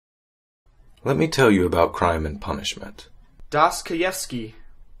Let me tell you about crime and punishment. Dostoyevsky,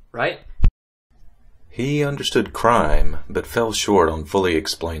 right? He understood crime, but fell short on fully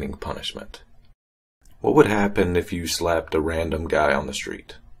explaining punishment. What would happen if you slapped a random guy on the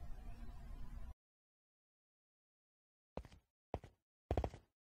street?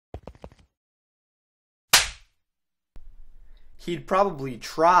 He'd probably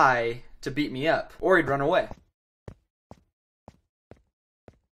try to beat me up, or he'd run away.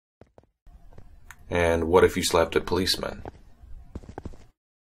 And what if you slapped a policeman?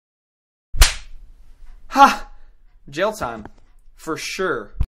 Ha! Jailtime. For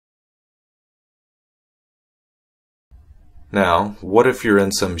sure. Now, what if you're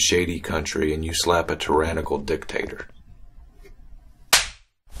in some shady country and you slap a tyrannical dictator?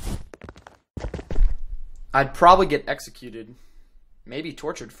 I'd probably get executed. Maybe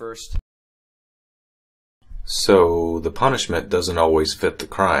tortured first. So, the punishment doesn't always fit the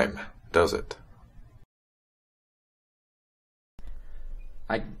crime, does it?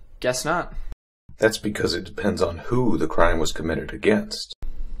 I guess not. That's because it depends on who the crime was committed against.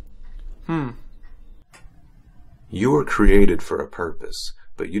 You were created for a purpose,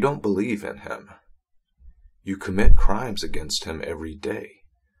 but you don't believe in him. You commit crimes against him every day.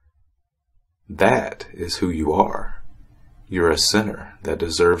 That is who you are. You're a sinner that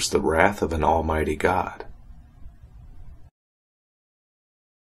deserves the wrath of an almighty God.